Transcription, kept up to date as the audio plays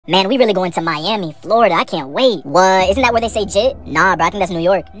Man, we really going to Miami, Florida. I can't wait. What? Isn't that where they say jit? Nah, bro, I think that's New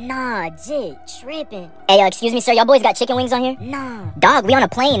York. Nah, jit. Tripping. Hey, excuse me, sir. Y'all boys got chicken wings on here? Nah. Dog, we on a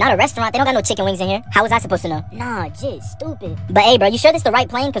plane, not a restaurant. They don't got no chicken wings in here. How was I supposed to know? Nah, jit. Stupid. But hey, bro, you sure this the right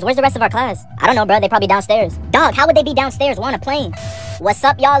plane? Because where's the rest of our class? I don't know, bro. They probably downstairs. Dog, how would they be downstairs? We're on a plane. What's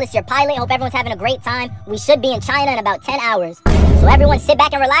up, y'all? It's your pilot. Hope everyone's having a great time. We should be in China in about 10 hours. So everyone sit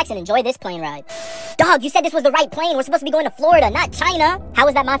back and relax and enjoy this plane ride. Dog, you said this was the right plane. We're supposed to be going to Florida, not China. How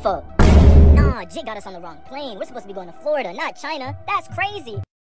is that my fault? Nah, Jit got us on the wrong plane. We're supposed to be going to Florida, not China. That's crazy.